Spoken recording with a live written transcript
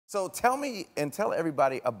So tell me and tell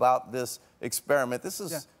everybody about this experiment. This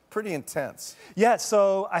is pretty intense. Yeah,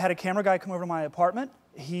 so I had a camera guy come over to my apartment.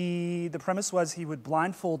 The premise was he would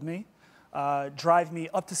blindfold me, drive me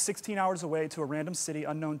up to 16 hours away to a random city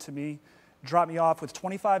unknown to me, drop me off with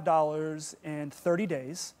 $25 and 30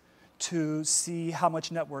 days to see how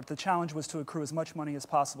much net worth. The challenge was to accrue as much money as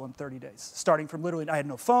possible in 30 days, starting from literally, I had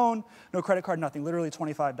no phone, no credit card, nothing, literally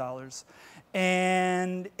 $25.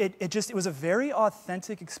 And it was a very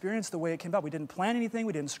authentic experience the way it came about. We didn't plan anything,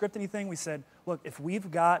 we didn't script anything. We said, look, if we've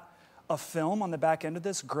got a film on the back end of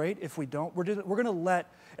this, great. If we don't, we're gonna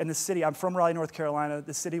let, in the city, I'm from Raleigh, North Carolina,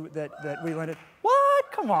 the city that we landed,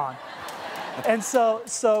 what, come on. And so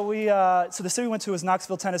the city we went to was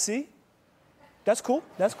Knoxville, Tennessee. That's cool.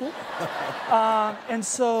 That's cool.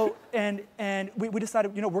 And we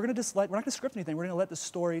decided, you know, we're not going to script anything. We're going to let the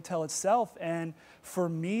story tell itself. And for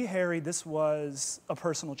me, Harry, this was a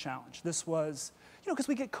personal challenge. This was, you know, because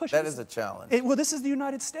we get cushions. That is a challenge. Well, this is the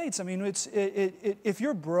United States. I mean, if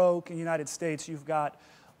you're broke in the United States, you've got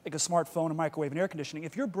like a smartphone, a microwave, and air conditioning.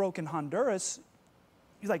 If you're broke in Honduras,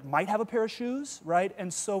 you might have a pair of shoes, right?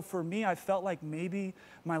 And so for me, I felt like maybe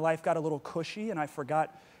my life got a little cushy, and I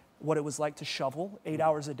forgot what it was like to shovel 8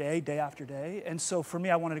 hours a day, day after day. And so for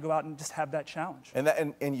me, I wanted to go out and just have that challenge.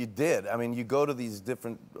 And you did. I mean, you go to these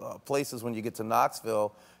different places when you get to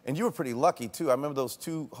Knoxville, and you were pretty lucky too. I remember those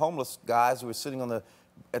two homeless guys who were sitting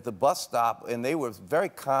at the bus stop, and they were very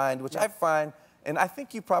kind, which I find, and I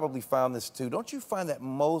think you probably found this too. Don't you find that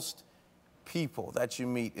most people that you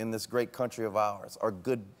meet in this great country of ours are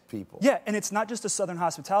good people? Yeah, and it's not just a Southern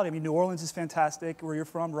hospitality. I mean, New Orleans is fantastic, where you're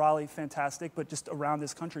from, Raleigh, fantastic, but just around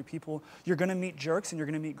this country, people, you're gonna meet jerks and you're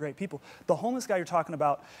gonna meet great people. The homeless guy you're talking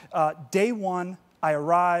about, day one, I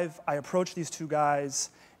arrive, I approach these two guys,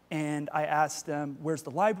 and I asked them, where's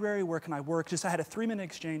the library, where can I work? I had a 3-minute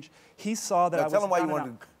exchange. He saw that I was tell him why you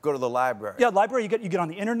wanted to go to the library. Yeah, library, you get on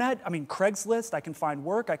the internet. I mean, Craigslist, I can find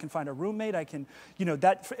work, I can find a roommate, I can, you know,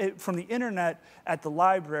 from the internet at the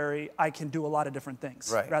library, I can do a lot of different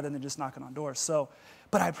things, rather than just knocking on doors. So,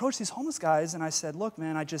 but I approached these homeless guys and I said, look,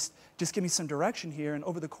 man, just give me some direction here. And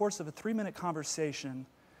over the course of a 3-minute conversation,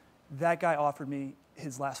 that guy offered me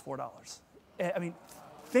his last $4. I mean,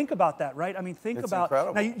 think about that, right? I mean, think about,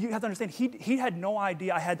 incredible. Now you have to understand, he had no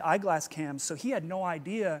idea, I had eyeglass cams, so he had no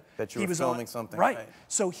idea that you were filming something. Right.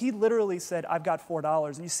 So he literally said, I've got $4,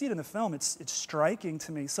 and you see it in the film, it's striking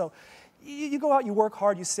to me. So you go out, you work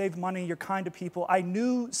hard, you save money, you're kind to people. I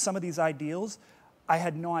knew some of these ideals. I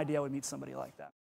had no idea I would meet somebody like that.